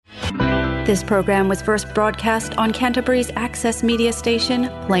This program was first broadcast on Canterbury's access media station,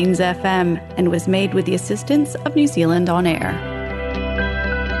 Plains FM, and was made with the assistance of New Zealand On Air.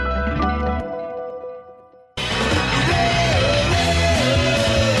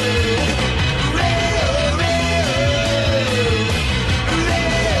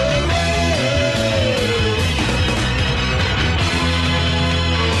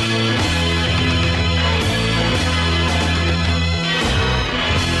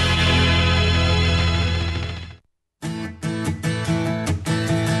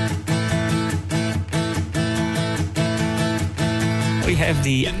 Have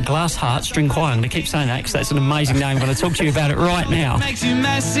the Glass Heart String Choir. I'm going to keep saying that because that's an amazing name. I'm going to talk to you about it right now. Makes you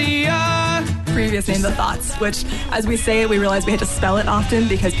messier. Previous name, The Thoughts, which, as we say it, we realized we had to spell it often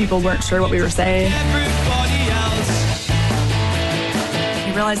because people weren't sure what we were saying. Everybody else.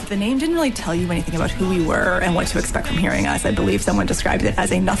 We realized the name didn't really tell you anything about who we were and what to expect from hearing us. I believe someone described it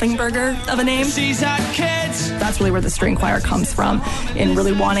as a nothing burger of a name. She's had kids. That's really where the string choir comes from, in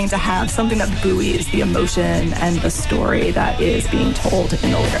really wanting to have something that buoys the emotion and the story that is being told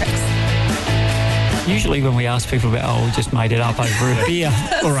in the lyrics. Usually when we ask people about, we just made it up over a beer.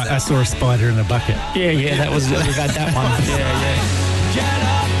 All right, I saw a spider in a bucket. Yeah, that was, we've had that one.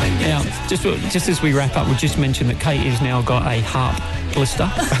 Yeah. Now, just as we wrap up, we'll just mention that Kate has now got a harp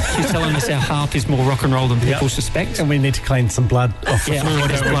blister. She's telling us our harp is more rock and roll than people suspect. And we need to clean some blood off the floor.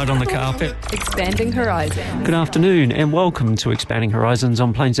 There's blood on the carpet. Expanding Horizons. Good afternoon and welcome to Expanding Horizons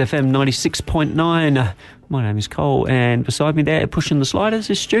on Plains FM 96.9. My name is Cole and beside me there, pushing the sliders,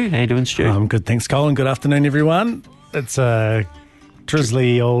 is Stu. How you doing, Stu? I'm good, thanks, Cole, and good afternoon, everyone. It's a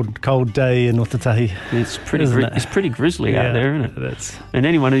drizzly old cold day in Otatahi. It's pretty grizzly out there, isn't it? It is. And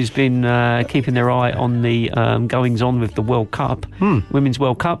anyone who's been keeping their eye on the goings-on with the World Cup, Women's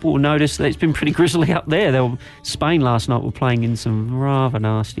World Cup, will notice that it's been pretty grizzly up there. Spain last night were playing in some rather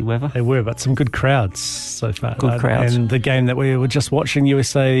nasty weather. They were, but some good crowds so far. Good crowds. And the game that we were just watching,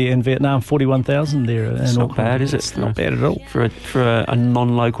 USA and Vietnam, 41,000 there. It's not bad, is it? It's not bad at all. For a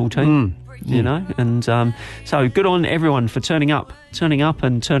non-local team. You know, and so good on everyone for turning up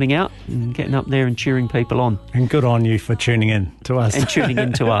and turning out and getting up there and cheering people on. And good on you for tuning in to us. And tuning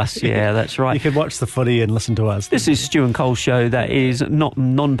in to us, yeah, that's right. You could watch the footy and listen to us. This is Stu and Cole's show that is not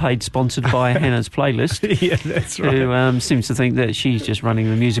non-paid, sponsored by Hannah's Playlist. Yeah, that's right. Who seems to think that she's just running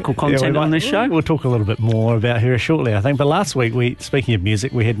the musical content on this show. We'll talk a little bit more about her shortly, I think. But last week, speaking of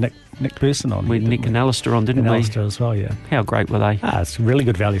music, we had Nick Pearson on. We had Nick and Alistair on, didn't we? Alistair as well, yeah. How great were they? It's really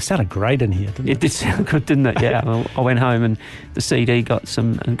good value. It sounded great in here, didn't it? It did sound good, didn't it? Yeah. Well, I went home and the CD got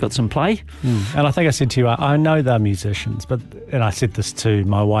some play. And I think I said to you, I know they're musicians, and I said this to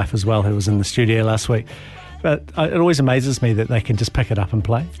my wife as well, who was in the studio last week, but it always amazes me that they can just pick it up and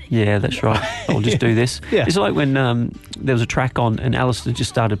play. Yeah, that's right. I'll just do this. Yeah. It's like when there was a track on and Alistair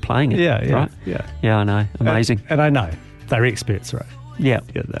just started playing it. Yeah, right? Yeah, I know. Amazing. And I know they're experts, right? Yeah,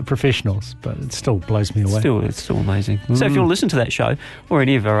 they're professionals, but it still blows me away. It's still amazing. So if you want to listen to that show or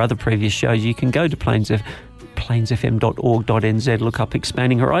any of our other previous shows, you can go to plainsfm.org.nz, look up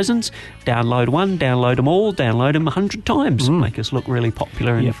Expanding Horizons, download one, download them all, download them 100 times, make us look really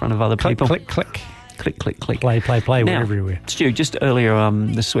popular in front of other people. Click, click. Click, click, click. Play, now, we're everywhere. Stu, just earlier,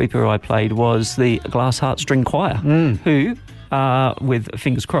 the sweeper I played was the Glass Heart String Choir, who... with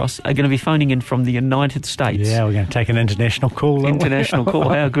fingers crossed, are going to be phoning in from the United States. Yeah, we're going to take an international call. International call.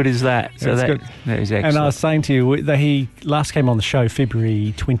 How good is that? So that's good. That is excellent. And I was saying to you, he last came on the show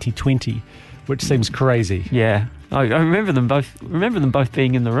February 2020, which seems crazy. Yeah, I remember them both.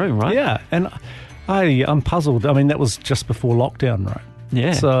 Being in the room, right? Yeah, and I'm puzzled. I mean, that was just before lockdown, right?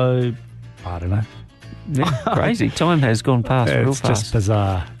 Yeah. So I don't know. Yeah, crazy. Time has gone past real fast. It's just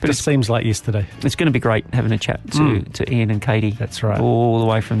bizarre. But it seems like yesterday. It's going to be great having a chat to Ian and Katie. That's right. All the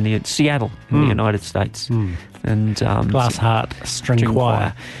way from Seattle in the United States. And Glass Heart String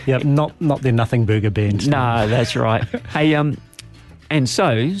Choir. Yep, not their Nothing Burger band. No, that's right. Hey, and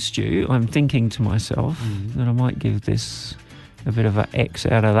so, Stu, I'm thinking to myself that I might give this a bit of an X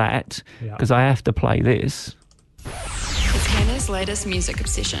out of that because I have to play this. It's Hannah's latest music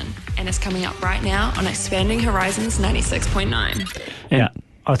obsession, and it's coming up right now on Expanding Horizons 96.9. Yeah,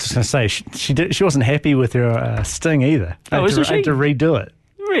 I was just going to say, she wasn't happy with her sting either. Oh, isn't she? I had to redo it.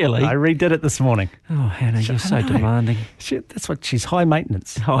 Really? I redid it this morning. Oh, Hannah, you're so demanding. That's what she's high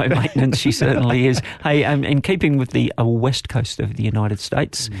maintenance. High maintenance, she certainly is. Hey, in keeping with the west coast of the United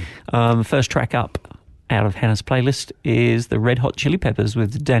States, first track up out of Hannah's playlist is the Red Hot Chili Peppers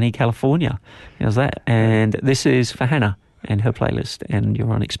with Danny California. How's that? And this is for Hannah and her playlist. And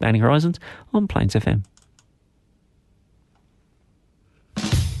you're on Expanding Horizons on Plains FM.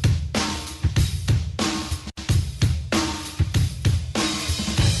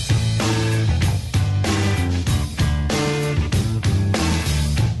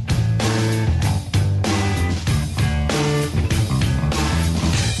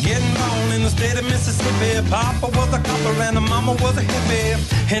 Papa was a copper and the mama was a hippie.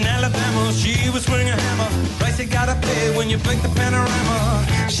 In Alabama, she was swinging a hammer. Price you gotta pay when you break the panorama.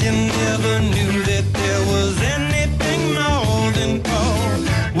 She never knew that there was anything more than gold.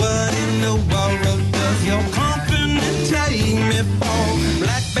 What in the world does your company take me for?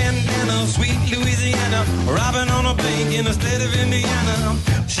 Black bandana, sweet Louisiana, robbing on a bank in the state of Indiana.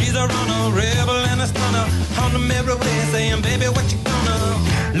 She's a runner, rebel and a stunner, on the merry way saying, baby, what you gonna?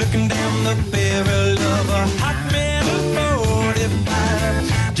 Looking down the barrel of a hot metal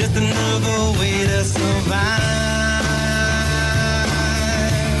 45, just another way to survive.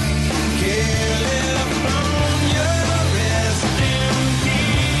 California, rest in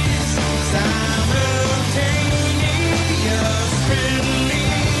peace. Simultaneous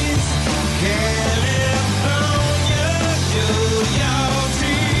release. California, show your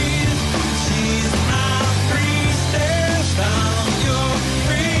teeth. She's my priestess, I'm your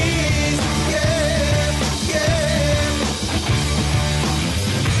priest. Yeah, yeah.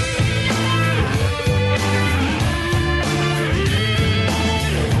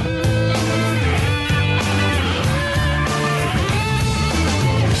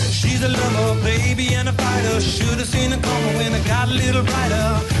 She's a lover, baby, and a fighter. Should've seen her coming when it got a little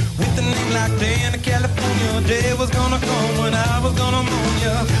brighter. With a name like Diana, California, day was gonna come when I was gonna mourn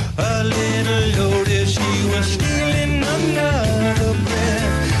ya. A little loaded, she was stealing another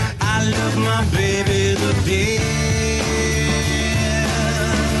breath. I love my baby the death.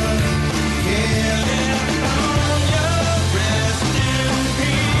 California, rest in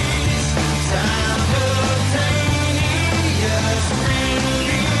peace. Simultaneous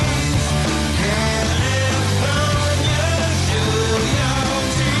release. California, show your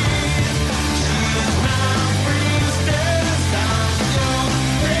teeth. She's my priestess, I'm your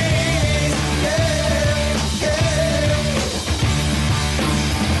priest. Yeah, yeah.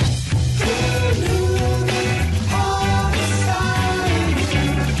 Who knew that all this time?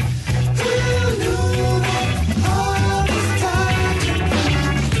 Who knew that all this time?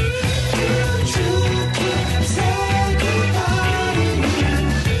 Did you say goodbye?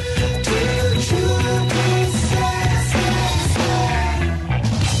 Did you say?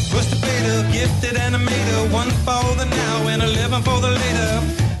 What's the beta? Gifted animator, one for the now and 11 for the later.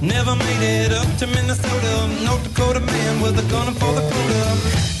 Never made it up to Minnesota. North Dakota man with a gun for the quota.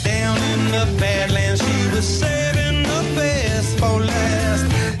 Down in the Badlands, she was saving the best for last.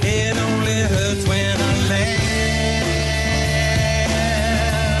 It only hurts when I laugh.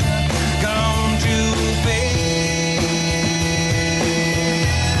 Gone too fast.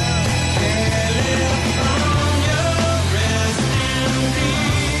 California, rest in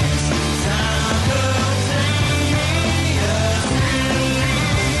peace. Simultaneous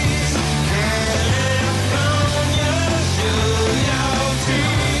release. California, show your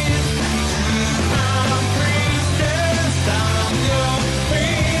teeth. She's my priestess, I'm your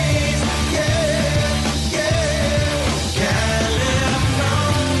priest. Yeah, yeah.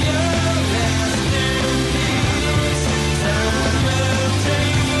 California, rest in peace.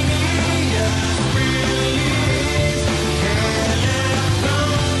 Simultaneous release.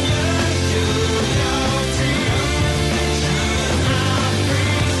 California, show your teeth. She's my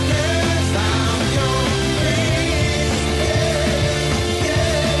priestess, I'm your priest.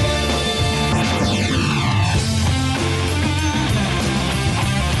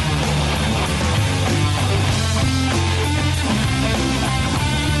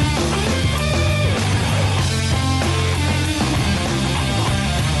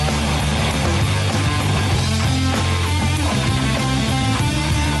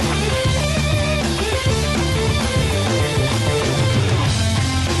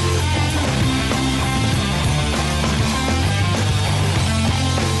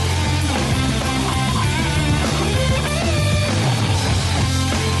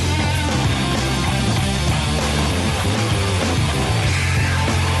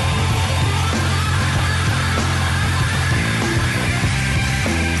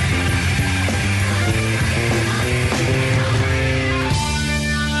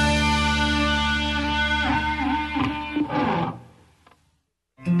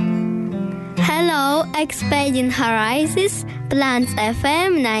 Hello, expanding horizons, Plants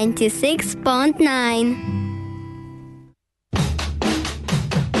FM 96.9.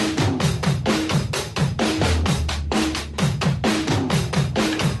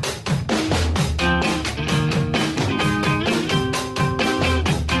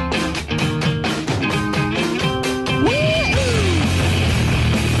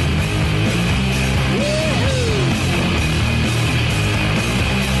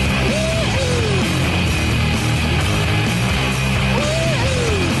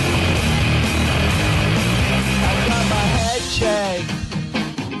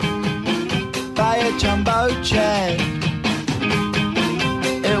 a jumbo jet.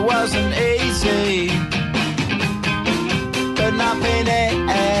 It wasn't easy, but nothing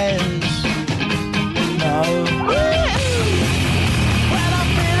is. No.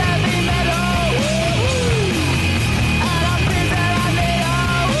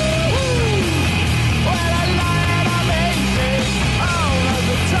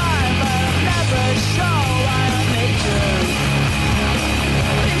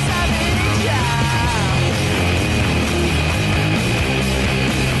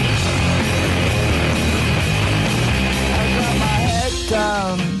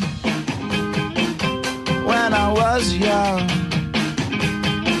 Down when I was young.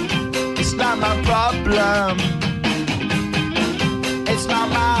 It's not my problem. It's not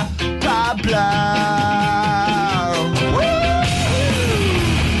my problem.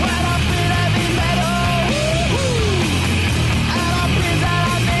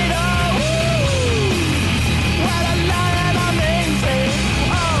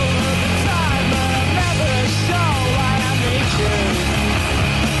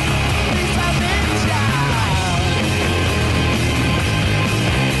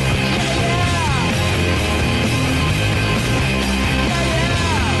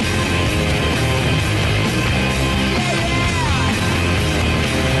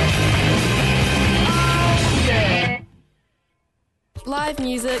 Live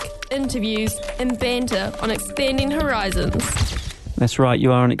music, interviews, and banter on Expanding Horizons. That's right,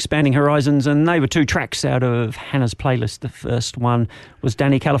 you are on Expanding Horizons, and they were two tracks out of Hannah's playlist. The first one was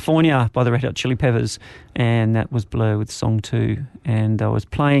Danny California by the Red Hot Chili Peppers, and that was Blur with Song 2. And I was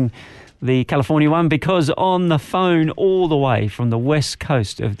playing the California one because on the phone all the way from the west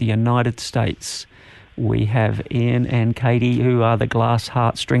coast of the United States, we have Ian and Katie, who are the Glass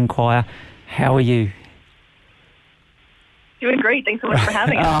Heart String Choir. How are you? Doing great. Thanks so much for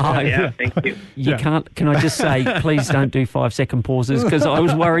having us. Yeah, thank you. You can't. Can I just say, please don't do 5-second pauses because I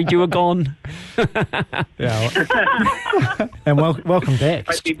was worried you were gone. And welcome back.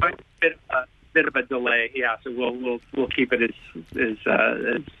 Might be a bit of a delay. Yeah, so we'll keep it as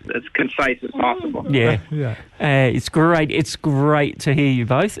concise as possible. Yeah. It's great. It's great to hear you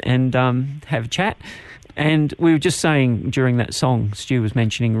both and have a chat. And we were just saying during that song Stu was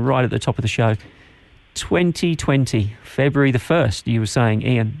mentioning right at the top of the show, 2020, February the 1st, you were saying,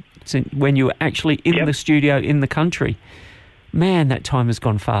 Ian, when you were actually in the studio in the country. Man, that time has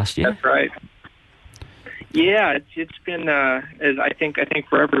gone fast, yeah? That's right. Yeah, it's been, as I think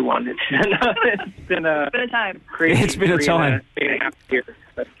for everyone, it's been a time. Crazy, it's been a time. 3.5 years.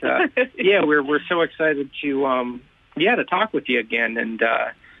 But, yeah, we're so excited to talk with you again.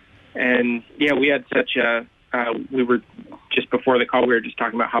 And yeah, we had such we were, just before the call, we were just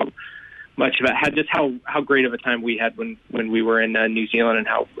talking about how great of a time we had when we were in New Zealand, and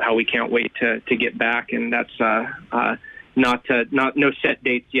how we can't wait to get back. And that's not no set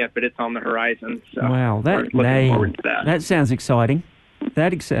dates yet, but it's on the horizon. So wow, we're looking forward to that. That sounds exciting.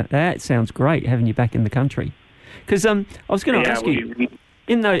 That sounds great, having you back in the country. Because I was going to ask you,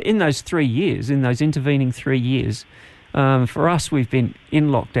 in those 3 years, in those intervening 3 years, for us, we've been in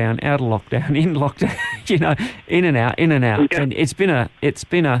lockdown, out of lockdown, in lockdown, in and out, yeah. And it's been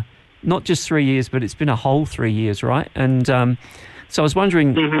a not just 3 years, but it's been a whole 3 years, right? And so I was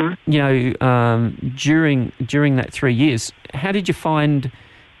wondering, during that 3 years, how did you find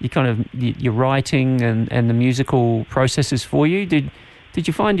your writing and the musical processes for you? Did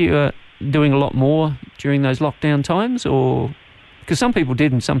you find you were doing a lot more during those lockdown times, or because some people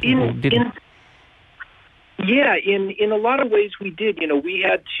did and some people didn't? Yeah, in a lot of ways we did. We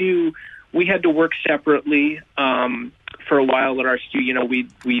had to work separately. For a while at our studio, we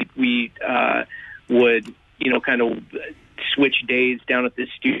would kind of switch days down at the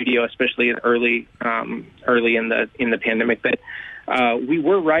studio, especially early in the pandemic. But we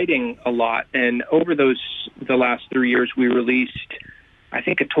were writing a lot, and over the last 3 years, we released, I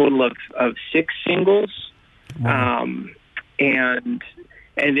think, a total of 6 singles, and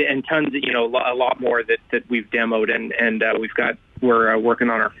tons of, a lot more that we've demoed, and we're working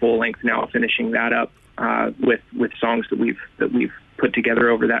on our full length now, finishing that up. With songs that we've put together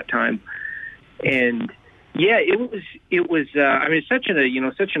over that time, and yeah, it was. I mean, it's such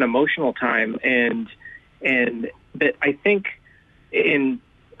an emotional time, and that I think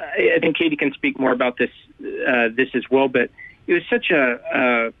Katie can speak more about this as well. But it was such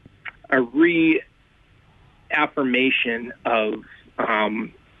a reaffirmation of are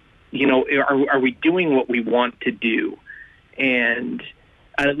we doing what we want to do, and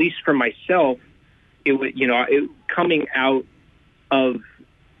at least for myself. It was, coming out of,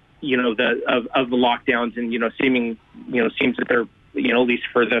 the lockdowns, and seems that at least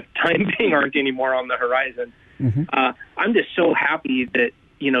for the time being, aren't anymore on the horizon. Mm-hmm. I'm just so happy that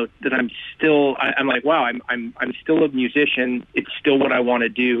that I'm still. I'm like, wow, I'm still a musician. It's still what I want to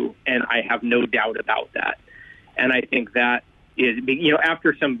do, and I have no doubt about that. And I think that is,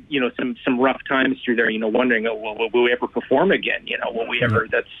 after some rough times through there, wondering, will we ever perform again? Will we ever?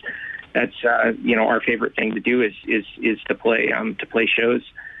 That's our favorite thing to do is to play shows,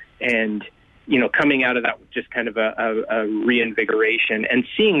 and coming out of that with just kind of a reinvigoration, and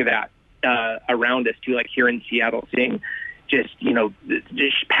seeing that around us too, like here in Seattle, seeing just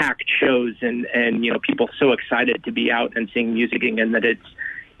packed shows and people so excited to be out and seeing music again, that it's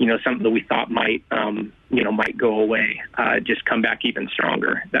something that we thought might go away, just come back even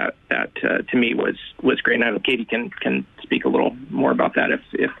stronger. That to me was great. And I know Katie can speak a little more about that if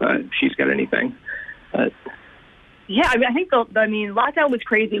she's got anything. Yeah, I think lockdown was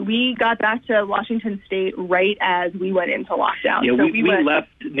crazy. We got back to Washington State right as we went into lockdown. Yeah, so we left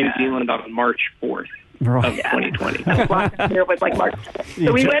New Zealand on March 4th. Of 2020. Here was like March.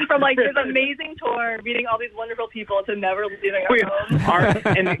 So we went from like this amazing tour, meeting all these wonderful people, to never leaving our home.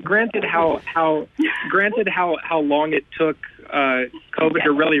 And granted how long it took COVID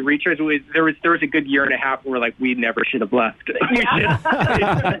to really reach us, there was a good year and a half where like we never should have left.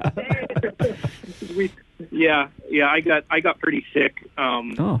 I got pretty sick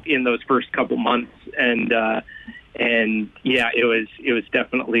in those first couple months, and it was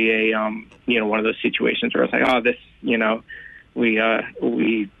definitely a one of those situations where I was like, oh, this, we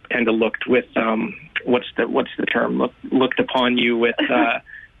kind of looked with what's the term, looked upon you with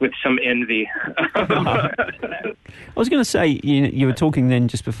some envy. I was going to say, you were talking then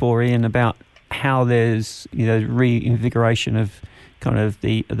just before, Ian, about how there's reinvigoration of kind of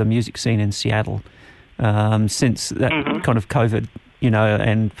the music scene in Seattle since that kind of COVID,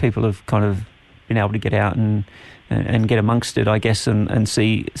 and people have kind of been able to get out and get amongst it, I guess, and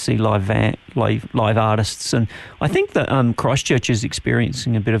see live artists. And I think that Christchurch is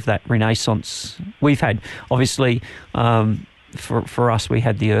experiencing a bit of that renaissance. We've had, obviously, for us, we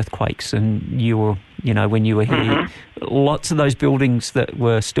had the earthquakes, and you were, when you were here, lots of those buildings that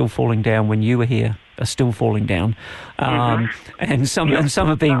were still falling down when you were here are still falling down, and some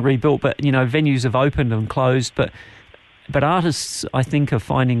are being rebuilt. But venues have opened and closed. But artists, I think, are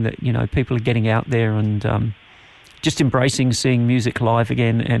finding that people are getting out there and just embracing seeing music live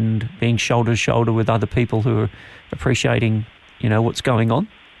again and being shoulder to shoulder with other people who are appreciating, what's going on.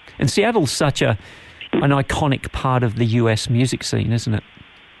 And Seattle's such an iconic part of the US music scene, isn't it?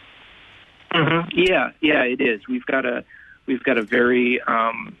 Mm-hmm. Yeah, it is. We've got a very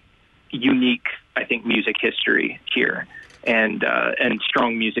unique, I think, music history here, and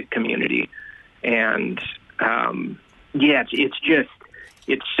strong music community, and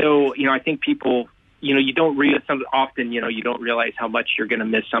it's so, I think people, you don't realize often, you don't realize how much you're going to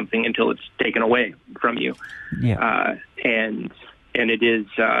miss something until it's taken away from you. Yeah. And it is,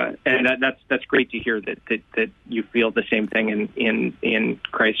 and that's great to hear that you feel the same thing in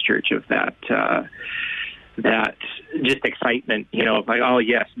Christchurch, of that just excitement, of like, oh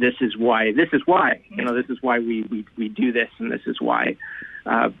yes, this is why, this is why we do this, and this is why,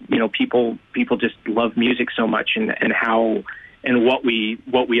 people just love music so much, and how, and what we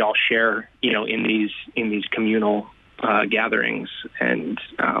all share, in these communal gatherings, and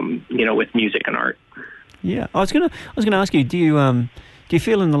with music and art. Yeah, I was gonna ask you, do you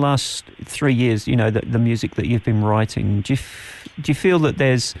feel in the last 3 years, that the music that you've been writing, do you feel that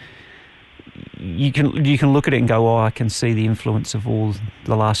there's, you can look at it and go, oh, I can see the influence of all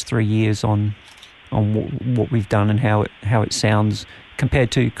the last 3 years on what we've done and how it sounds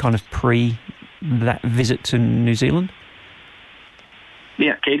compared to kind of pre that visit to New Zealand?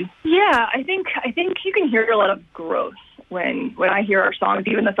 Yeah, Katie? Yeah, I think you can hear a lot of growth when I hear our songs.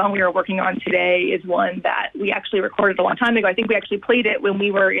 Even the song we are working on today is one that we actually recorded a long time ago. I think we actually played it when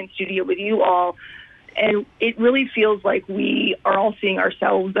we were in studio with you all, and it really feels like we are all seeing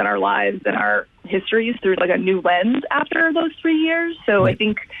ourselves and our lives and our histories through like a new lens after those 3 years. So I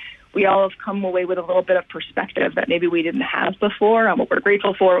think we all have come away with a little bit of perspective that maybe we didn't have before on what we're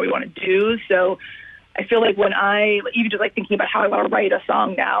grateful for, what we want to do. So I feel like when even just like thinking about how I want to write a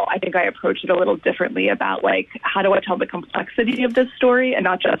song now, I think I approach it a little differently about like, how do I tell the complexity of this story and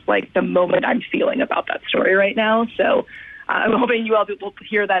not just like the moment I'm feeling about that story right now. So I'm hoping you all will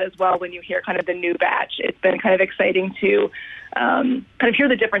hear that as well when you hear kind of the new batch. It's been kind of exciting to kind of hear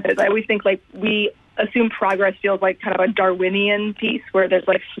the differences. I always think like we assume progress feels like kind of a Darwinian piece where there's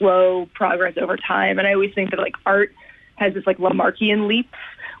like slow progress over time. And I always think that like art has this like Lamarckian leap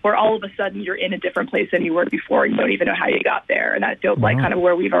where all of a sudden you're in a different place than you were before and you don't even know how you got there. And that feels like kind of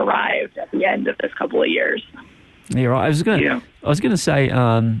where we've arrived at the end of this couple of years. Yeah, right. I was going to say,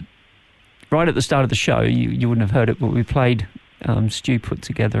 right at the start of the show, you wouldn't have heard it, but we played. Stu put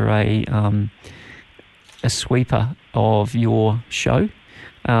together a sweeper of your show.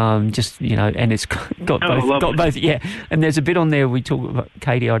 And it's got both. Yeah, and there's a bit on there we talk about,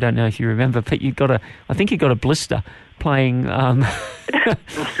 Katie. I don't know if you remember, but I think you got a blister playing. I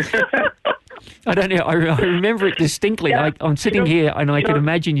don't know. I remember it distinctly. Yeah. I'm sitting here, and I could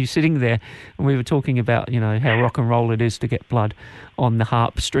imagine you sitting there, and we were talking about how rock and roll it is to get blood on the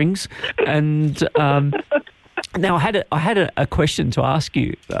harp strings, and. Now, I had a question to ask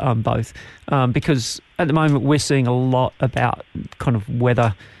you both, because at the moment we're seeing a lot about kind of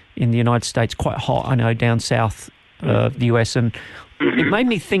weather in the United States, quite hot, I know, down south of the US, and it made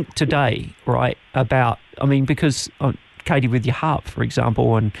me think today, right, about, because Katie, with your harp, for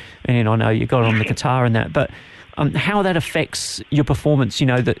example, and I know you got on the guitar and that, but how that affects your performance, to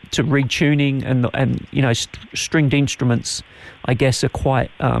retuning and stringed instruments, I guess, are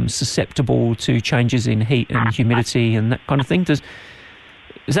quite susceptible to changes in heat and humidity and that kind of thing. Does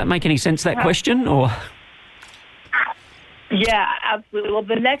that make any sense, that question, or? Yeah, absolutely. Well,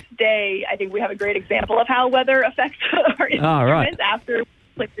 the next day, I think we have a great example of how weather affects our instruments. After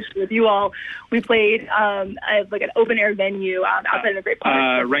we played with you all, we played like an open air venue outside of the Great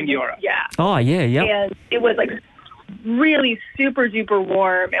Park. Rangiora. Yeah. Oh, yeah. And it was like really super duper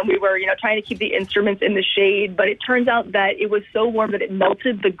warm, and we were trying to keep the instruments in the shade, but it turns out that it was so warm that it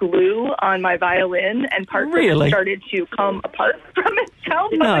melted the glue on my violin, and parts of it started to come apart from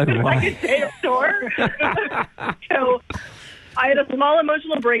itself. No way. Like a day of tour. So I had a small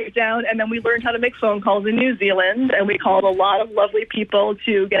emotional breakdown, and then we learned how to make phone calls in New Zealand, and we called a lot of lovely people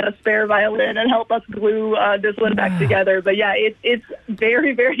to get a spare violin and help us glue this one back together. But yeah, it's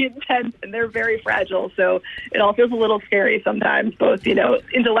very, very intense, and they're very fragile, so it all feels a little scary sometimes, both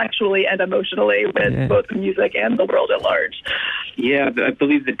intellectually and emotionally, with both the music and the world at large. Yeah, I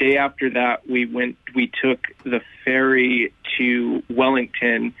believe the day after that we took the ferry to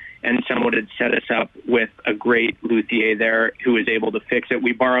Wellington, and someone had set us up with a great luthier there who was able to fix it.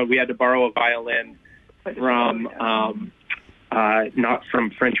 We had to borrow a violin from, not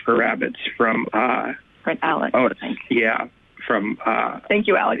from French for Rabbits, from Alex. Oh, yeah, from. Thank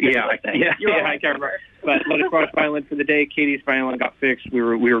you, Alex. Yeah, I can't remember. But let us borrow a violin for the day. Katie's violin got fixed. We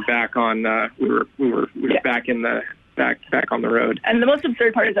were back on. We were back in the. Back on the road. And the most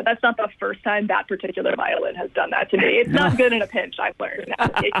absurd part is that that's not the first time that particular violin has done that to me. It's not good in a pinch, I've learned.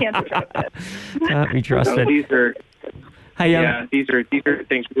 It can't be trusted. Can't be trusted. So these are, these are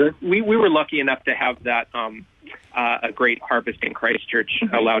things. We were lucky enough to have that. A great harpist in Christchurch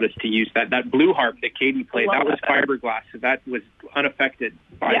allowed us to use that blue harp that Katie played. That was fiberglass, so that was unaffected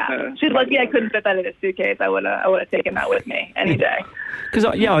by the. She's lucky I couldn't fit that in a suitcase. I would have taken that with me any day. Because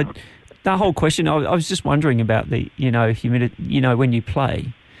that whole question, I was just wondering about the, humidity, when you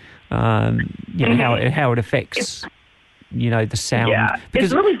play, how it affects, the sound. Yeah,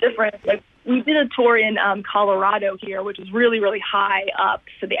 it's really different. Like, we did a tour in Colorado here, which is really, really high up,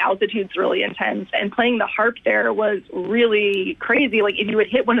 so the altitude's really intense. And playing the harp there was really crazy. Like, if you would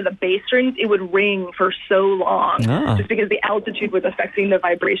hit one of the bass strings, it would ring for so long, just because the altitude was affecting the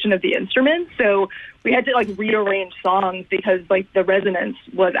vibration of the instrument. So we had to rearrange songs because the resonance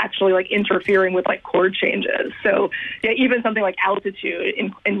was actually interfering with chord changes. So yeah, even something like altitude,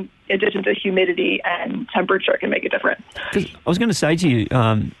 in addition to humidity and temperature, can make a difference. I was going to say to you,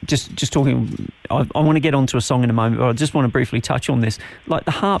 just talking. I want to get onto a song in a moment, but I just want to briefly touch on this. Like,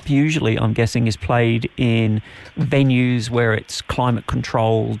 the harp usually, I'm guessing, is played in venues where it's climate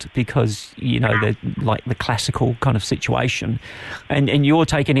controlled because, they're like the classical kind of situation. And you're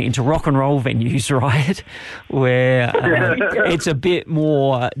taking it into rock and roll venues, right? Where it's a bit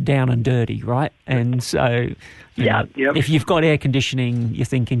more down and dirty, right? And so, if you've got air conditioning, you're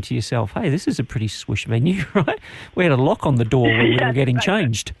thinking to yourself, hey, this is a pretty swish venue, right? We had a lock on the door when we were getting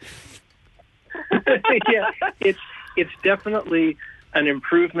changed. Yeah, it's definitely an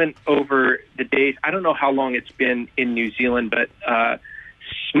improvement over the days. I don't know how long it's been in New Zealand, but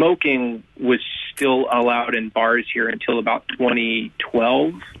smoking was still allowed in bars here until about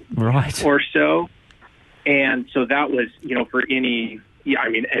 2012, right, or so. And so that was, for any,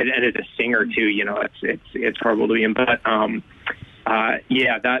 and as a singer too, it's horrible to be in, but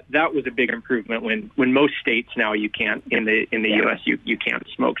that was a big improvement when most states now you can't in the U.S. you can't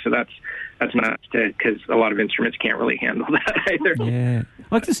smoke. So that's not because a lot of instruments can't really handle that either. Yeah,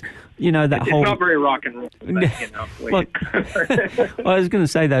 like this, that whole. It's not very rock and roll. But, I was going to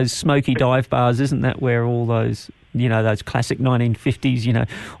say those smoky dive bars, isn't that where all those those classic 1950s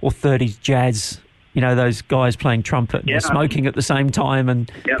or 30s jazz those guys playing trumpet and smoking at the same time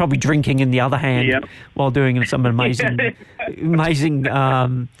and probably drinking in the other hand while doing some amazing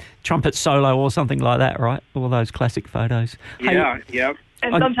trumpet solo or something like that, right? All those classic photos. Yeah.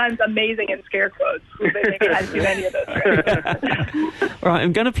 And sometimes amazing in scare quotes. They maybe hadn't do any of those. Right? All right,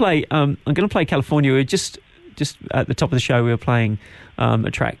 I'm going to play California. We're just at the top of the show, we were playing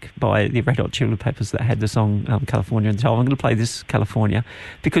a track by the Red Hot Chili Peppers that had the song California in the title. I'm going to play this California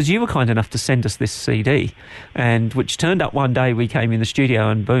because you were kind enough to send us this CD, and which turned up one day. We came in the studio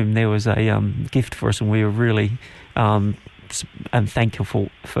and boom, there was a gift for us, and we were really thankful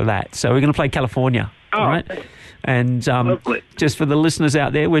for that. So we're going to play California. All right. And just for the listeners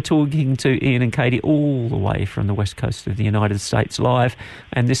out there, we're talking to Ian and Katie all the way from the west coast of the United States live,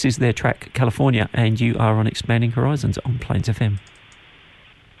 and this is their track California, and you are on Expanding Horizons on Plains FM.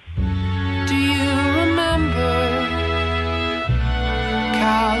 Do you remember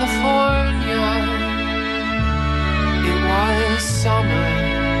California? It was summer,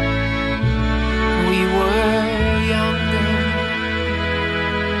 we were younger.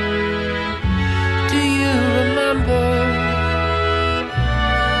 Do you remember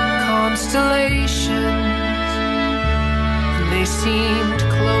constellations? And they seemed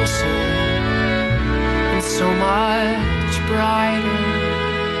closer and so much brighter.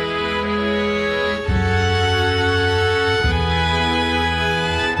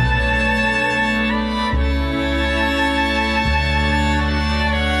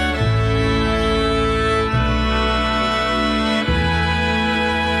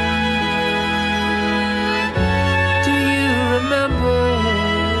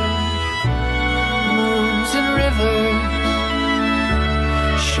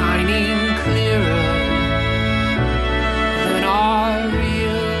 Shining clearer than our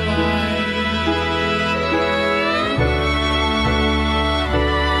real life.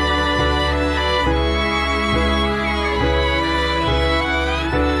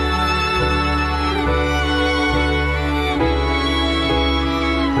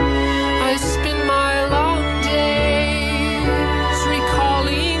 I spend my long days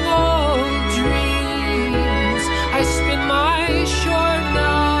recalling old dreams. I spend my short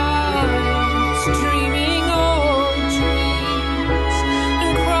nights dreaming old dreams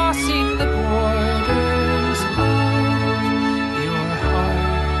and crossing the borders of your heart.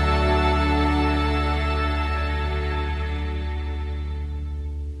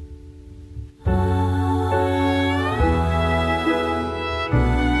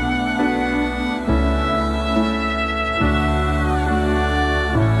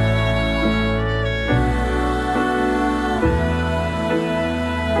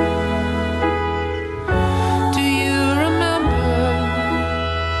 Do you remember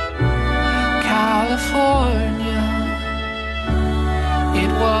California?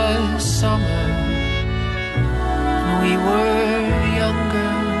 It was summer and we were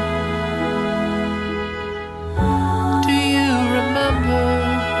younger. Do you remember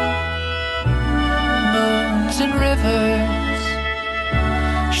moons and rivers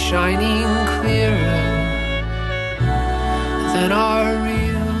shining clearer than our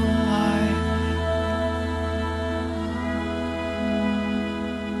real life?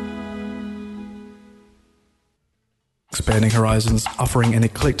 Expanding Horizons, offering an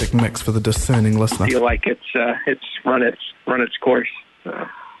eclectic mix for the discerning listener. I feel like it's run its course.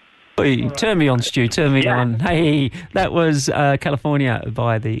 Hey, turn me on, Stu. Turn me on. Hey, that was California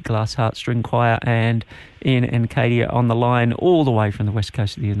by the Glass Heart String Choir, and Ian and Katie are on the line all the way from the west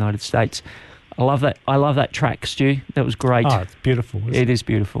coast of the United States. I love that. I love that track, Stu. That was great. Oh, it's beautiful. It is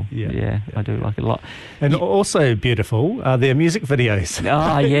beautiful. Yeah, I do like it a lot. And also beautiful are their music videos.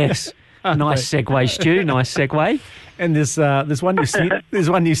 Ah, yes. Nice segue, Stu. Nice segue. And there's one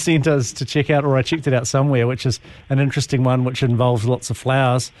you sent us to check out, or I checked it out somewhere, which is an interesting one, which involves lots of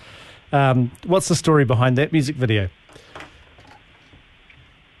flowers. What's the story behind that music video?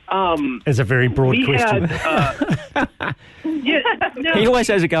 It's a very broad question. He always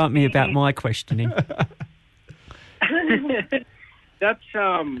has a go at me about my questioning. That's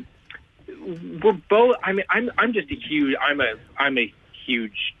we're both. I mean, I'm just a huge. I'm a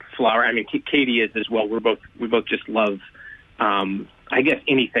huge flower. I mean, Katie is as well. We both just love. I guess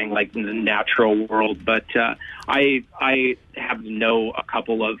anything like in the natural world, but I happen to know a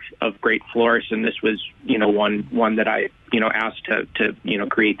couple of great florists, and this was one that I asked to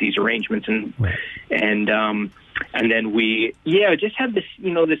create these arrangements, and then we just had this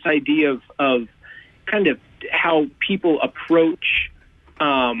this idea of kind of how people approach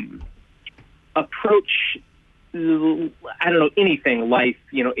I don't know, anything, life,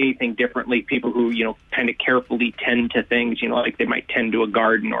 anything differently. People who, kind of carefully tend to things, like they might tend to a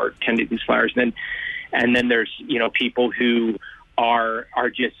garden or tend to these flowers. And then there's, people who are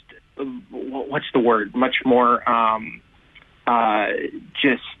just, what's the word? Much more,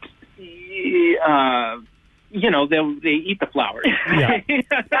 just, they eat the flowers. Yeah.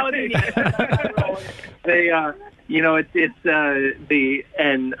 That would be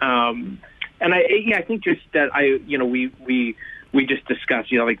I think just that we just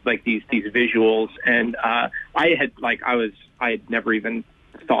discussed, like these visuals, and I had never even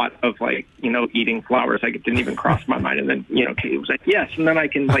thought of eating flowers. Like, it didn't even cross my mind. And then, Katie was like, yes, and then I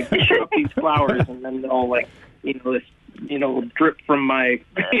can show up these flowers, and then they'll this, drip from my,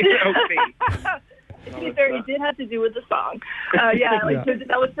 face. To be fair, it did have to do with the song.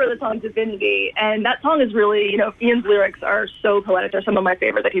 That was for the song Divinity. And that song is really, Ian's lyrics are so poetic. They're some of my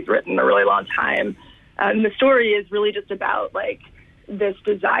favorite that he's written in a really long time. The story is really just about, this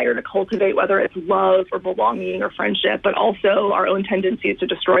desire to cultivate, whether it's love or belonging or friendship, but also our own tendencies to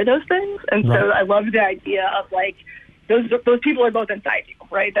destroy those things. And so I love the idea of, those people are both inside you,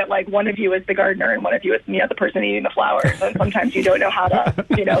 right? That one of you is the gardener and one of you is the person eating the flowers, and sometimes you don't know how to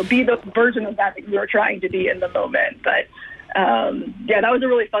be the version of that you're trying to be in the moment. But that was a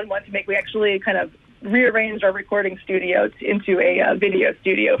really fun one to make. We actually kind of rearranged our recording studio into a video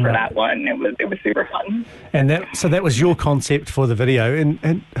studio for that one. It was super fun. And that was your concept for the video.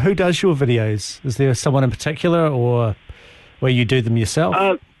 And who does your videos? Is there someone in particular, or where you do them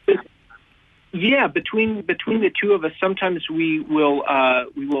yourself? Yeah, between the two of us, sometimes we will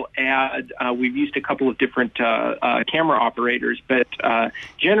add. We've used a couple of different camera operators, but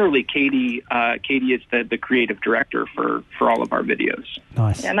generally, Katie is the creative director for all of our videos.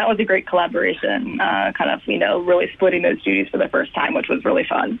 Nice. Yeah, and that was a great collaboration. Really splitting those duties for the first time, which was really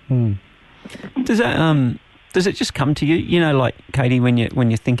fun. Does it just come to you? Like Katie, when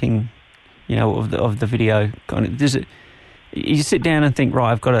you're thinking, of the video, does it? You sit down and think,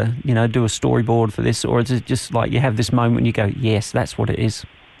 right, I've got to, do a storyboard for this, or is it just you have this moment and you go, yes, that's what it is?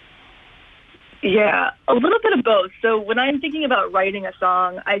 Yeah, a little bit of both. So when I'm thinking about writing a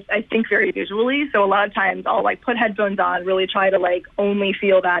song, I think very visually. So a lot of times I'll put headphones on, really try to only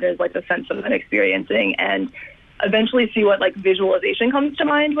feel that as the sense of an experiencing, and eventually see what visualization comes to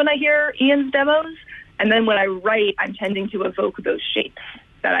mind when I hear Ian's demos. And then when I write, I'm tending to evoke those shapes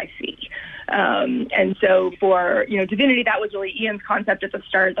that I see. And so for, Divinity, that was really Ian's concept at the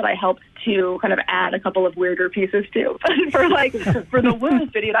start that I helped to kind of add a couple of weirder pieces to. for the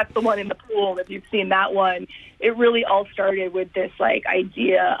women's video, that's the one in the pool. If you've seen that one, it really all started with this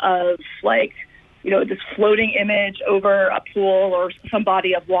idea of this floating image over a pool or some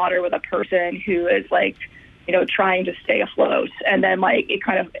body of water with a person who is trying to stay afloat. And then it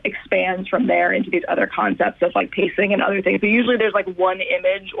kind of expands from there into these other concepts of pacing and other things. But usually there's one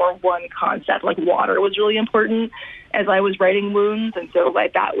image or one concept. Water was really important as I was writing Wounds. And so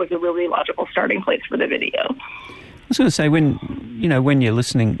that was a really logical starting place for the video. I was going to say, when you're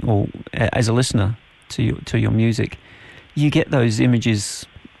listening, or as a listener to your music, you get those images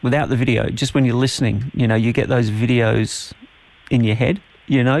without the video. Just when you're listening, you get those videos in your head.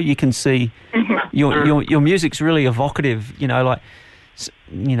 You can see your music's really evocative.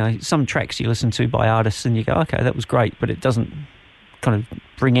 Some tracks you listen to by artists and you go, okay, that was great, but it doesn't kind of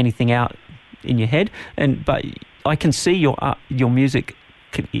bring anything out in your head. But I can see your music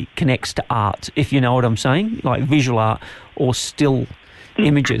connects to art, if you know what I'm saying, like visual art or still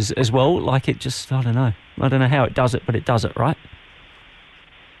images as well. It just, I don't know how it does it, but it does it, right?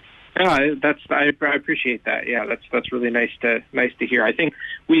 Yeah, I appreciate that. Yeah, that's really nice to hear. I think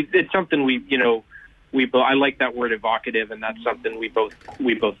it's something I like that word evocative, and that's something we both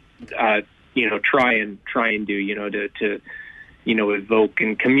try and do, to evoke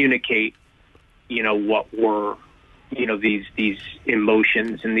and communicate, what were, these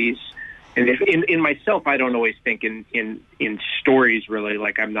emotions and these, and in myself, I don't always think in stories really.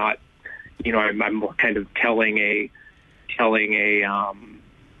 I'm not, I'm more kind of telling a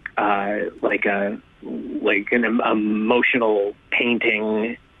an emotional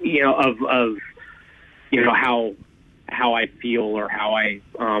painting, of how I feel or how I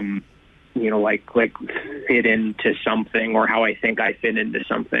fit into something, or how I think I fit into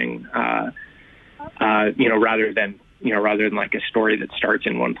something, rather than a story that starts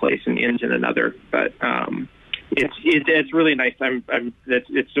in one place and ends in another. But it's really nice.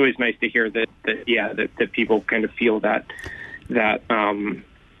 It's always nice to hear that people kind of feel that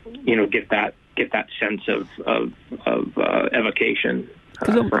get that sense of evocation.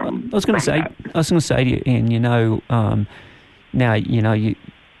 I was going to say to you, Ian, now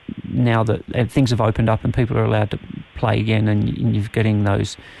now that things have opened up and people are allowed to play again, and you're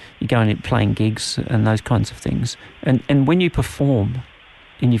going and playing gigs and those kinds of things. And when you perform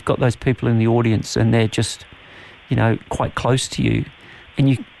and you've got those people in the audience and they're just, quite close to you, and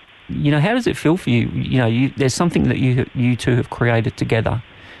you know, how does it feel for you? There's something that you two have created together,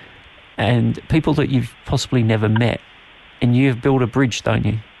 and people that you've possibly never met, and you've built a bridge, don't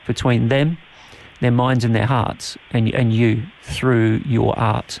you, between them, their minds and their hearts, and you through your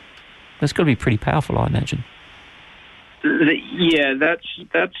art. That's got to be pretty powerful, I imagine. Yeah, that's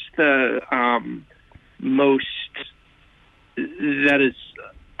the most. That is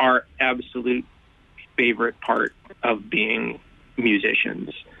our absolute favorite part of being musicians,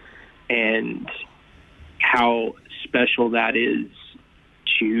 and how special that is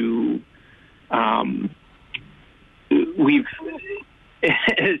to. We've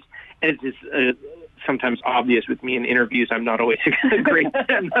as is sometimes obvious with me in interviews, I'm not always a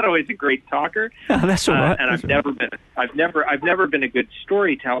great talker. Oh, that's all right. And I've never been a good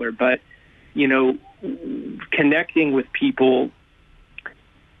storyteller, but connecting with people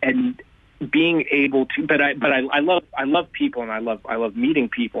and being able to. But I love people, and I love meeting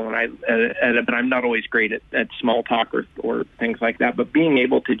people, and but I'm not always great at small talk or things like that. But being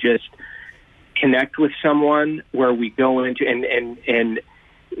able to just connect with someone where we go into and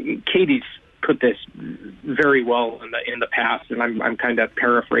Katie's put this very well in the past, and I'm kind of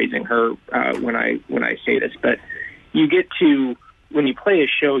paraphrasing her when I say this, but you get to, when you play a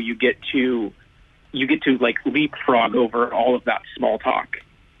show, you get to like leapfrog over all of that small talk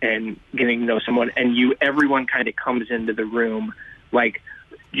and getting to know someone, and everyone kind of comes into the room like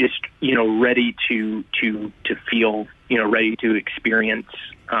just ready to feel, ready to experience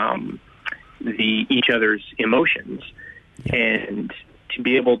each other's emotions. Yeah. And to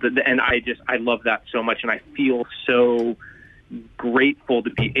be able to, and I love that so much, and I feel so grateful to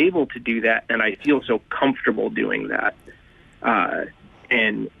be able to do that, and I feel so comfortable doing that,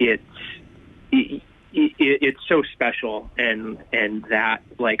 and it's so special, and that,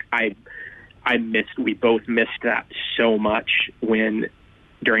 like, we both missed that so much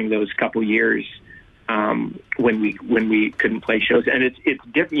during those couple years when we couldn't play shows, and it's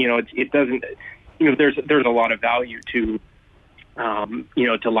different. It doesn't. There's a lot of value to.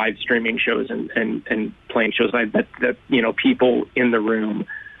 To live streaming shows and playing shows. I bet that, people in the room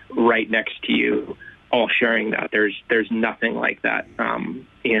right next to you all sharing that. There's nothing like that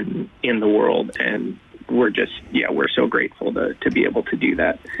in the world, and we're so grateful to be able to do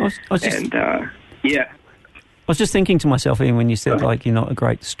that. I was just thinking to myself, even when you said like you're not a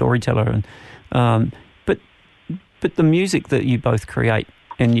great storyteller, and but the music that you both create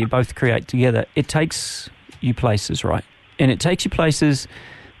and you both create together, it takes you places, right? And it takes you places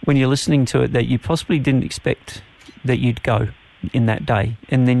when you're listening to it that you possibly didn't expect that you'd go in that day.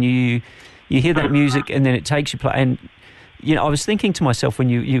 And then you hear that music, and then it takes you and I was thinking to myself when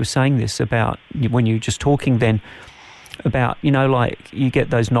you were saying this about when you were just talking then about like you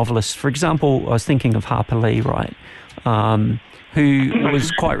get those novelists. For example, I was thinking of Harper Lee, right, who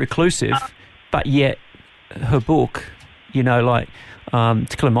was quite reclusive, but yet her book, To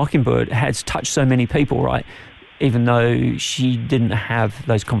Kill a Mockingbird, has touched so many people, right? Even though she didn't have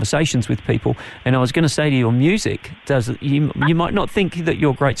those conversations with people. And I was going to say to you, your music you might not think that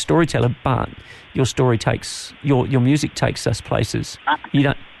you're a great storyteller, but your story your music takes us places. You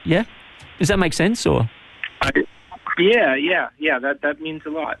don't, yeah? Does that make sense, or? Yeah. That means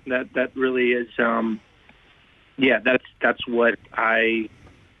a lot. That really is. That's what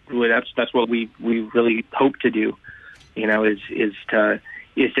that's what we really hope to do. Is to,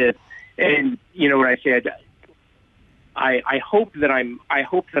 and when I say I hope that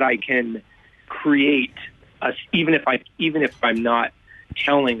I can create even if I'm not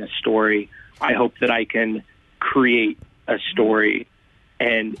telling a story, I hope that I can create a story,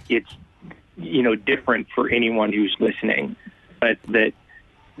 and it's different for anyone who's listening, but that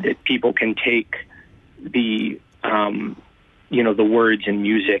people can take the the words and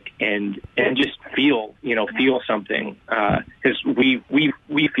music and just feel something, because we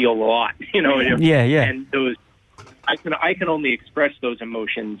feel a lot, yeah, and those. I can only express those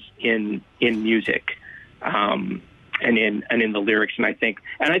emotions in music, and in the lyrics, and I think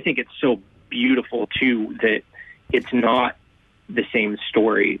it's so beautiful too that it's not the same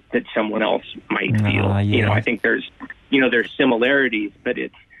story that someone else might feel. Yeah. I think there's similarities, but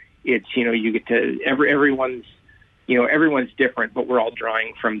it's you get to everyone's different, but we're all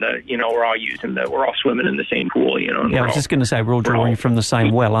drawing from we're all swimming in the same pool. I was just going to say we're all drawing from the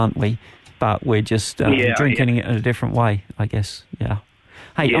same well, aren't we? But we're just drinking it in a different way, I guess. Yeah.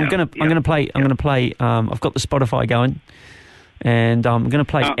 Hey, I'm gonna play. I've got the Spotify going. And I'm going to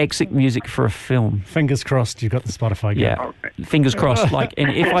play exit music for a film. Fingers crossed you've got the Spotify game. Yeah, fingers crossed. Like,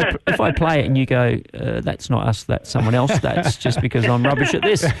 and if I play it and you go, that's not us, that's someone else, that's just because I'm rubbish at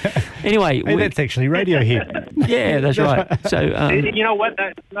this. Anyway, hey, that's actually Radiohead. Yeah, that's right. So you know what?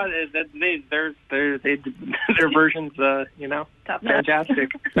 That's not their versions.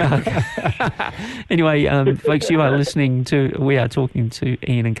 Fantastic. Anyway, folks, we are talking to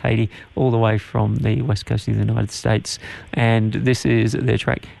Ian and Katie all the way from the west coast of the United States, and this is their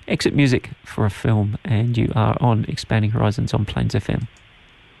track Exit Music for a Film, and you are on Expanding Horizons on Plains FM.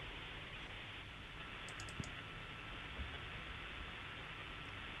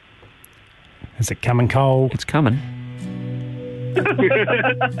 Is it coming cold? It's coming.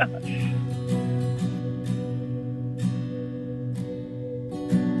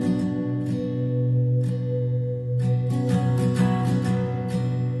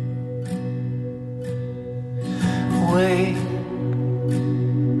 Wake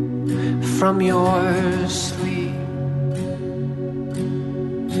from your sleep,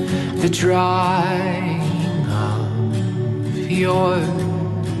 the drying of your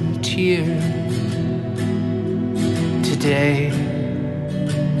tears. Today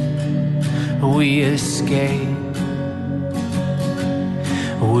we escape,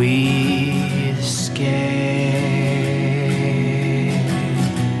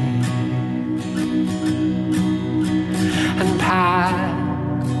 and pack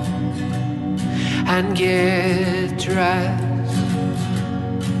and get dressed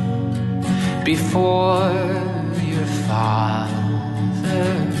before your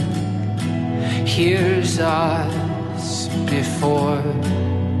father hears us, before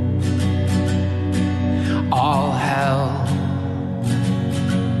all hell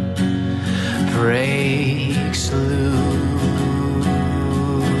breaks loose.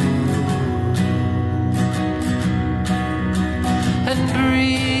 And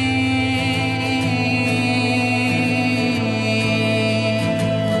breathe,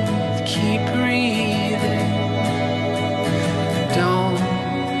 keep breathing, don't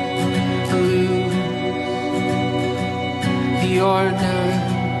lose your nerve.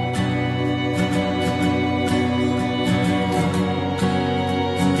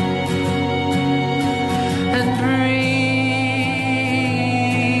 And breathe,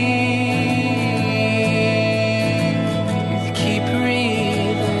 keep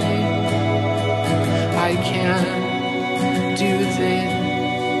breathing. I can't do this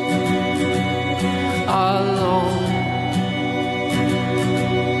alone.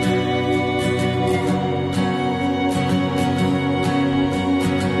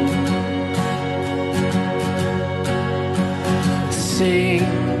 Sing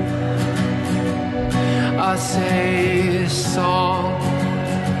us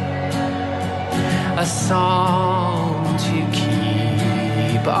a song to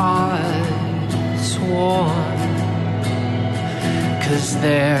keep us warm, 'cause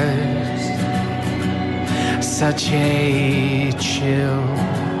there's such a chill,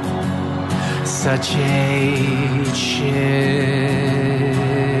 such a chill.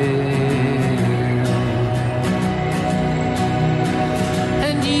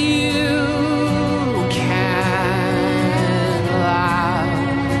 And you can laugh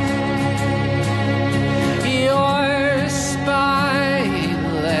your spineless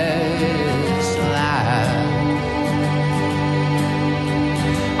laugh.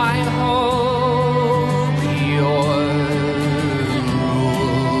 I hope your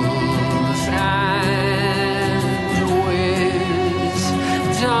rules and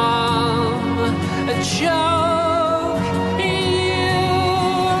wisdom joke you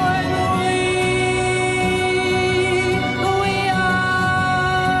and we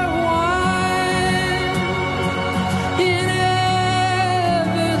are one in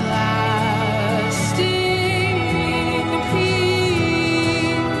everlasting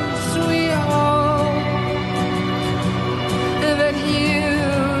peace. We hope that you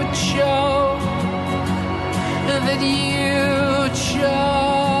chose, that you chose.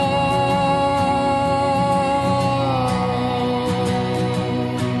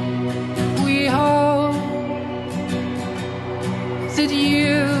 We hope that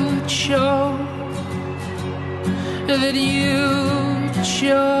you chose, that you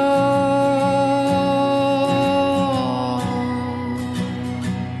chose.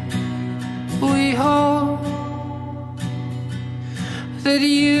 We hope that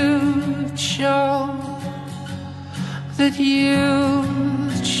you chose, that you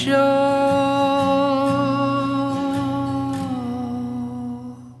chose.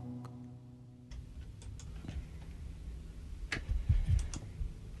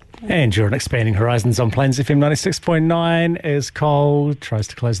 And you're on Expanding Horizons on Plains FM 96.9 as Cole tries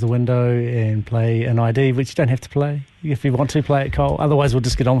to close the window and play an ID, which you don't have to play. If you want to, play it, Cole. Otherwise, we'll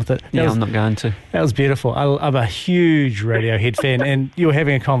just get on with it. I'm not going to. That was beautiful. I'm a huge Radiohead fan, and you were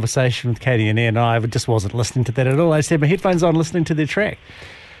having a conversation with Katie and Ian, and I just wasn't listening to that at all. I just had my headphones on listening to their track.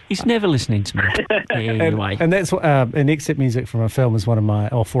 He's never listening to me. Anyway. And that's what, and except music from a film is one of my,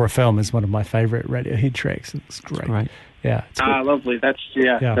 or for a film is one of my favourite Radiohead tracks. It's great. Yeah. It's lovely. That's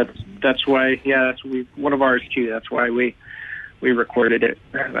why. Yeah, that's one of ours too. That's why we recorded it.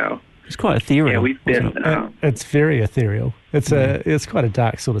 It's quite ethereal. Yeah, we've been. It's very ethereal. It's quite a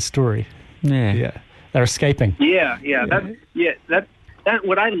dark sort of story. Yeah. They're escaping. Yeah. That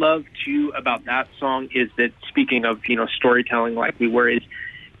what I love too about that song is that, speaking of storytelling, like we were, is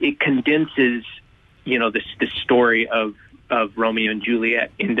it condenses the story of Romeo and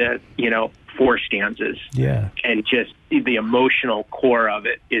Juliet into 4 stanzas. Yeah. And just the emotional core of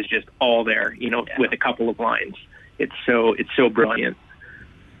it is just all there, with a couple of lines. It's so brilliant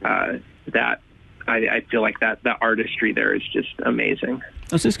that I feel like that the artistry there is just amazing.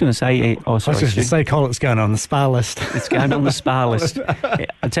 I was just going to say... I was just going to say, Cole, it's going on the spa list. It's going on the spa list.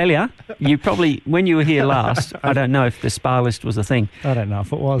 I tell you probably, when you were here last, I don't know if the spa list was a thing. I don't know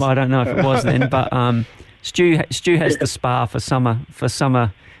if it was. Well, I don't know if it was then, but Stu has the spa for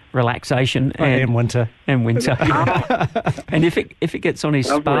summer relaxation and winter. And if it gets on his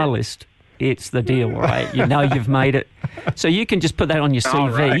spa list, it's the deal, right? You've made it. So you can just put that on your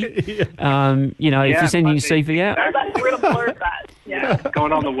CV. Right. If you're sending your CV out. We're going to blur that. Yeah.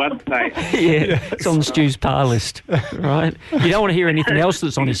 Going on the website. It's on Stu's spa list, right? You don't want to hear anything else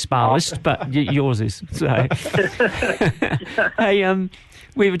that's on his spa list, but yours is. So, hey,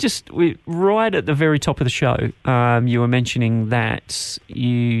 we right at the very top of the show. You were mentioning that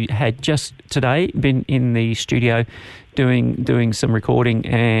you had just today been in the studio doing some recording,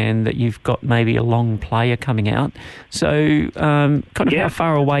 and that you've got maybe a long player coming out. So, how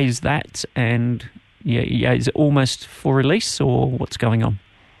far away is that? And is it almost for release, or what's going on?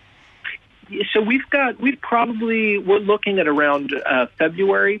 So we're looking at around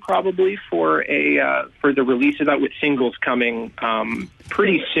February probably for the release of that, with singles coming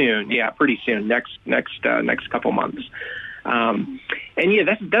pretty soon. Yeah, pretty soon. Next couple months.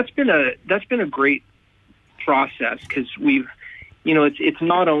 That's been a great process, because we've it's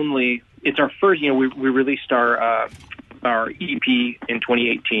not only, it's our first. We released our EP in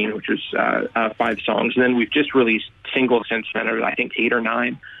 2018, which was 5 songs, and then we've just released singles since then, or I think 8 or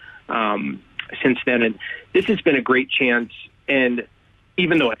 9 since then. And this has been a great chance. And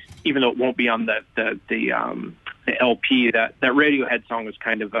even though it won't be on the LP, that Radiohead song was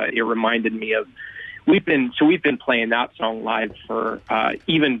kind of it reminded me of. We've been playing that song live for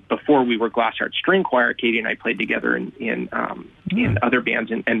even before we were Glass Art String Choir. Katie and I played together in other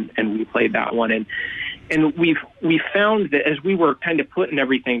bands, and we played that one. And we found that as we were kind of putting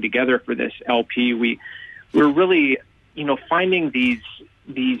everything together for this LP, we were really finding these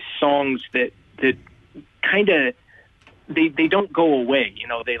songs that kind of they don't go away.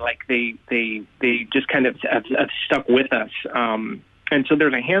 They just kind of have stuck with us. And so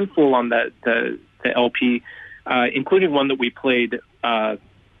there's a handful on the LP, including one that we played, the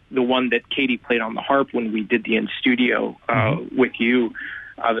one that Katie played on the harp when we did the in studio with you,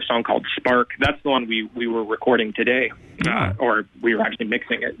 the song called Spark. That's the one we were recording today, or we were actually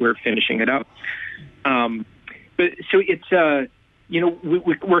mixing it. We're finishing it up. But so it's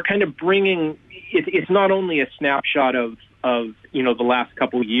we're kind of bringing. It's not only a snapshot of the last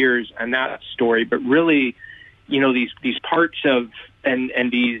couple of years and that story, but really these parts of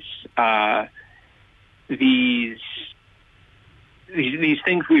and these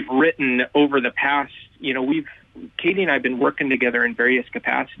things we've written over the past, Katie and I have been working together in various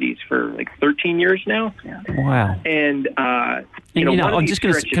capacities for like 13 years now. Yeah. Wow. And, I'm just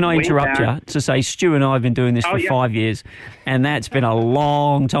going to, can I interrupt you to say Stu and I have been doing this for 5 years, and that's been a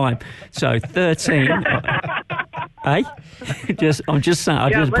long time. So 13, I'm just saying, I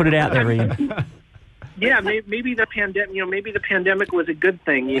just put it out there, Ian. Yeah, maybe the pandemic. Maybe the pandemic was a good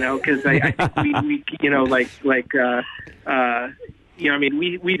thing. Because I think we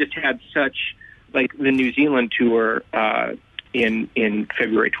just had such, like, the New Zealand tour in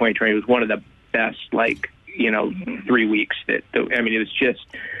February 2020 was one of the best 3 weeks that it was just,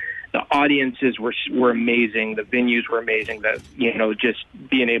 the audiences were amazing, the venues were amazing, just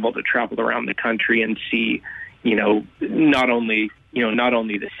being able to travel around the country and see not only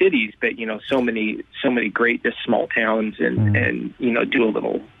the cities, but so many great just small towns and do a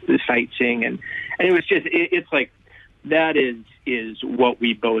little sightseeing and it was just it's like that is what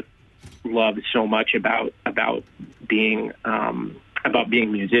we both love so much about being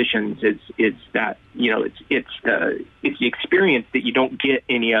being musicians is that, it's the experience that you don't get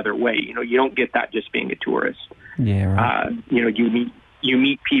any other way. You don't get that just being a tourist. Yeah, right. You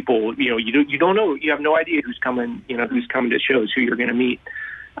meet people. You don't know. You have no idea who's coming. Who's coming to shows, who you're going to meet,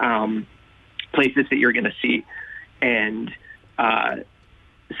 places that you're going to see, and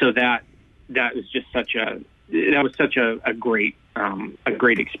so that was just such a great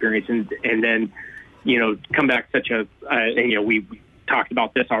experience, and then come back we talked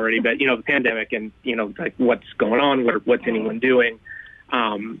about this already, but the pandemic and like what's going on, what's anyone doing,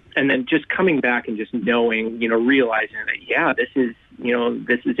 and then just coming back and just knowing, realizing that this is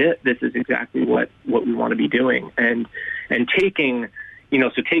it, this is exactly what we want to be doing, and taking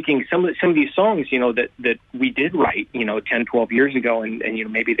some of these songs that we did write 10, 12 years ago, and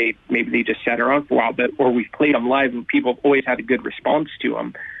maybe they just sat around for a while, or we've played them live and people have always had a good response to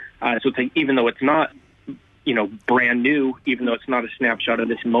them. So it's like, even though it's not brand new, even though it's not a snapshot of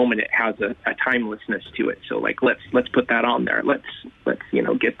this moment, it has a timelessness to it. So like let's put that on there. Let's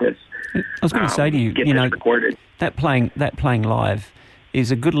get this. I was going to say to you, this recorded. That playing live is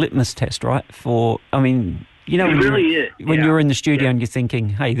a good litmus test, right? For when you're in the studio and you're thinking,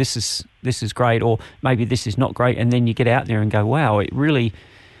 hey, this is great, or maybe this is not great, and then you get out there and go, wow, it really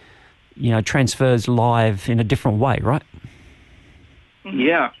transfers live in a different way, right?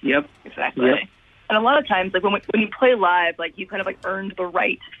 Yeah. Yep. Exactly. Yep. And a lot of times, like when you play live, like you kind of like earned the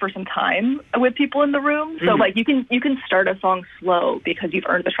right for some time with people in the room. So like you can start a song slow because you've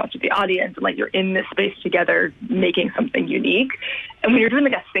earned the trust of the audience, and like you're in this space together making something unique. And when you're doing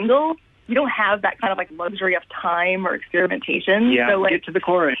like a single, you don't have that kind of like luxury of time or experimentation. Yeah, so, like, get to the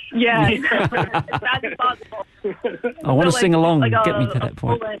chorus. Yeah, as fast as possible. I want to sing along. Like get me to that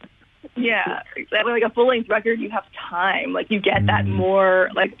point. Yeah, exactly. Like a full-length record, you have time. Like you get that more,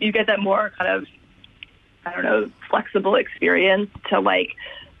 kind of, I don't know, flexible experience to like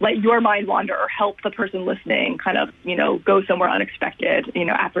let your mind wander or help the person listening kind of, go somewhere unexpected,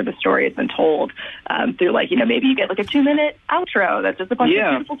 after the story has been told, through like, maybe you get like a 2-minute outro that's just a bunch of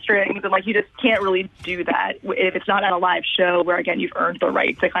beautiful strings, and like you just can't really do that if it's not at a live show where, again, you've earned the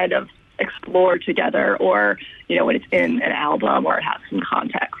right to kind of explore together, or when it's in an album or it has some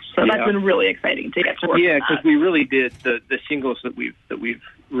context. So that's been really exciting to get to work. Yeah, because we really did the singles that we've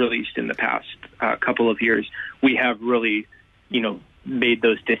released in the past couple of years. We have really made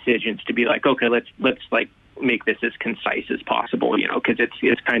those decisions to be like, okay, let's like make this as concise as possible, because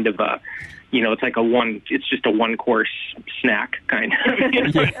it's kind of a it's like it's just a one course snack kind of.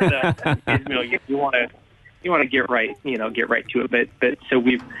 You want to get right to it, but so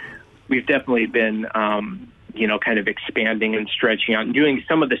we've definitely been, kind of expanding and stretching out and doing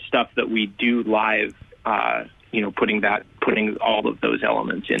some of the stuff that we do live, putting all of those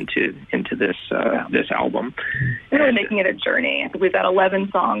elements into this album. And really making it a journey. I think we've got 11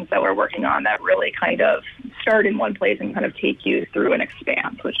 songs that we're working on that really kind of start in one place and kind of take you through an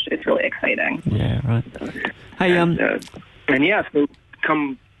expanse, which is really exciting. Yeah, right. Hey, so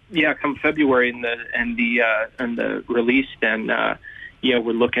come February and the release, then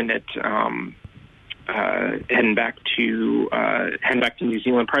we're looking at heading back to New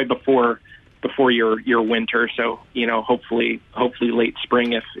Zealand probably before your winter. So hopefully late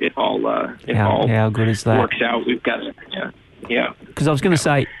spring if all how good is that? Works out. We've got yeah. Because I was going to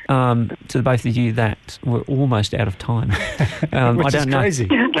say to the both of you that we're almost out of time. Which I don't know. Crazy.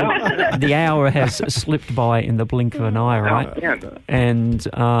 The hour has slipped by in the blink of an eye, right? And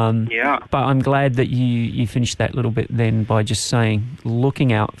but I'm glad that you finished that little bit then by just saying,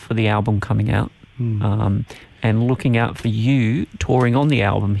 looking out for the album coming out, and looking out for you touring on the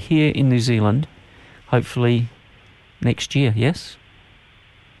album here in New Zealand, hopefully next year. Yes.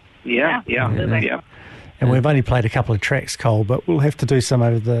 Yeah. And we've only played a couple of tracks, Cole, but we'll have to do some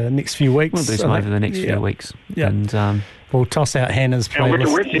over the next few weeks. We'll do some over the next few weeks. Yeah. And we'll toss out Hannah's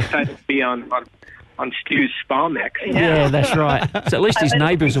playlist. We're excited to be on Stu's spa mix. Yeah, that's right. So at least his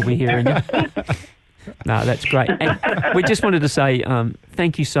neighbours will be hearing you. No, that's great. And we just wanted to say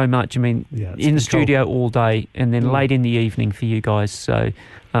thank you so much. I mean, in the studio all day and then late in the evening for you guys. So,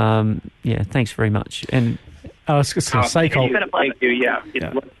 thanks very much. And I was just going to say, Cole. Thank you. Yeah.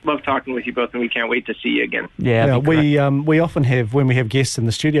 Love talking with you both, and we can't wait to see you again. Yeah, we often have, when we have guests in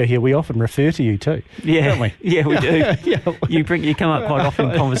the studio here, we often refer to you too. Yeah, don't we? Yeah, we do. You come up quite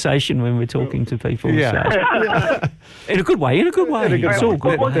often in conversation when we're talking to people. Yeah, so. In a good way. It's all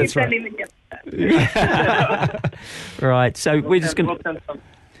good. That's right. Right. So we're just going to.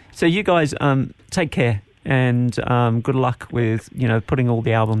 So you guys take care. And good luck with putting all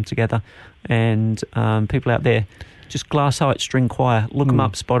the album together, and people out there, just Glass Height String Choir, look them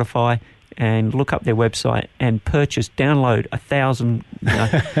up, Spotify, and look up their website and download 1,000.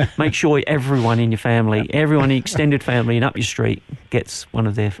 Make sure everyone in your family, everyone in the extended family and up your street gets one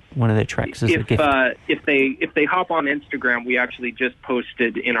of their tracks as a gift. If they hop on Instagram, we actually just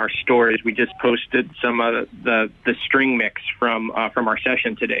posted in our stories. We just posted some of the string mix from our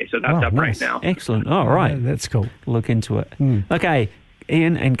session today, so that's up right now. Excellent. All right, that's cool. Look into it. Okay.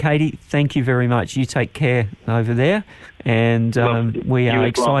 Ian and Katie, thank you very much. You take care over there, and we are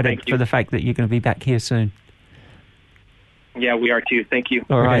excited for the fact that you're going to be back here soon. Yeah, we are too. Thank you.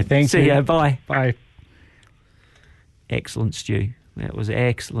 All right, thank you. See ya. Bye. Bye. Excellent, Stu. That was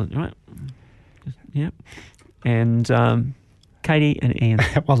excellent, right? Yep. And Katie and Ian.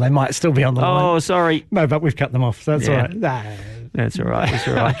 Well, they might still be on the line. Oh, sorry. No, but we've cut them off, so that's all right. That's all right. That's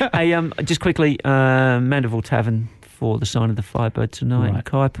all right. Hey, just quickly, Mandeville Tavern for the Sign of the Firebird tonight, right.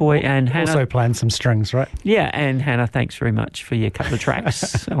 Kaipoi, and Hannah. Also playing some strings, right? Yeah, and Hannah, thanks very much for your couple of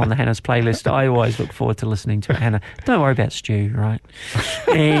tracks on the Hannah's playlist. I always look forward to listening to it, Hannah. Don't worry about Stu, right?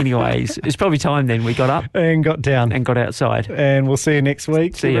 Anyways, it's probably time then we got up. And got down. And got outside. And we'll see you next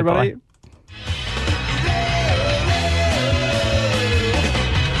week. See you, everybody. bye.